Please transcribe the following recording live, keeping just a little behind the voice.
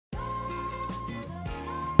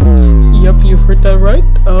you heard that right.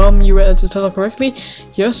 You read the title correctly.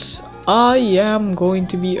 Yes, I am going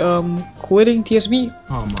to be quitting TSB.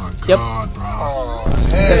 Oh my god, yep. bro. Oh,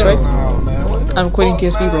 that's right. no, man. I'm quitting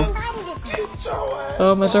TSB, bro.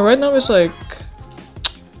 As of right now, it's like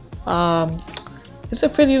it's a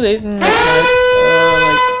pretty late in the night,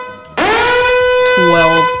 like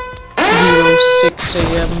 12:06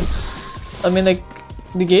 a.m. I mean, like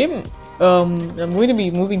the game. I'm going to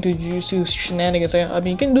be moving to jujutsu shenanigans. I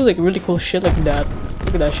mean, you can do like really cool shit like that.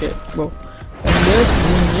 Look at that shit, bro. And this,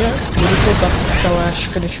 yeah, really cool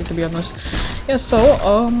Kalash finisher, to be honest. Yeah, so yeah,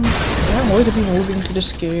 I'm going to be moving to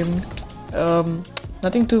this game.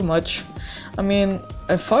 Nothing too much. I mean,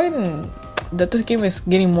 I find that this game is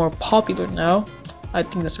getting more popular now. I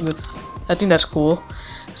think that's good. I think that's cool.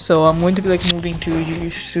 So I'm going to be like moving to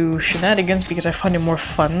jujutsu shenanigans because I find it more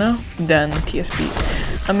fun now than TSB.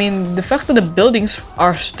 I mean, the fact that the buildings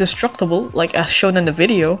are destructible, like as shown in the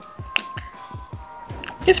video,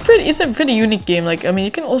 it's a pretty unique game. Like, I mean,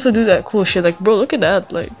 you can also do that cool shit. Like, bro, look at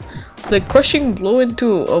that. Like crushing blow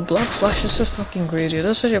into a black flash is just fucking crazy.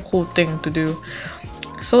 That's such a cool thing to do.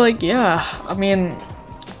 So like, yeah, I mean,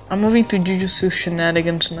 I'm moving to jujutsu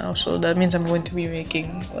shenanigans now, so that means I'm going to be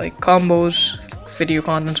making like combos, video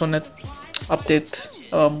contents on it, update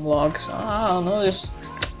vlogs. I don't know, just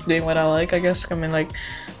doing what I like, I guess. I mean, like,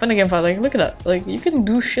 fun game fight. Like, look at that. Like, you can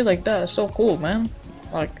do shit like that. It's so cool, man.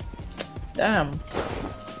 Like, damn,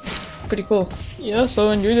 pretty cool. Yeah, so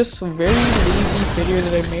enjoy this very lazy video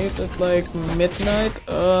that I made at like midnight.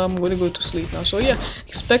 I'm gonna go to sleep now. So yeah,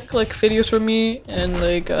 expect like videos from me in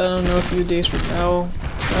like, I don't know, a few days from now.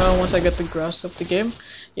 Once I get the grasp of the game.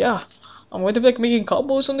 Yeah, I'm going to be like making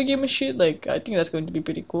combos on the game and shit. Like, I think that's going to be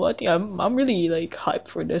pretty cool. I think I'm really like hyped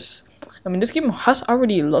for this. I mean, this game has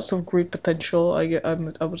already lots of great potential. I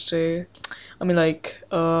would say. I mean, like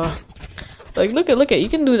look at you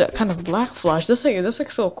can do that kind of black flash. That's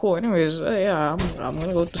like so cool. Anyways, yeah, I'm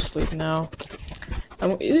gonna go to sleep now.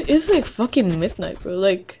 It's like fucking midnight, bro.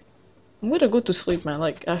 Like, I'm gonna go to sleep, man.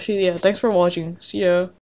 Like, actually, yeah. Thanks for watching. See ya.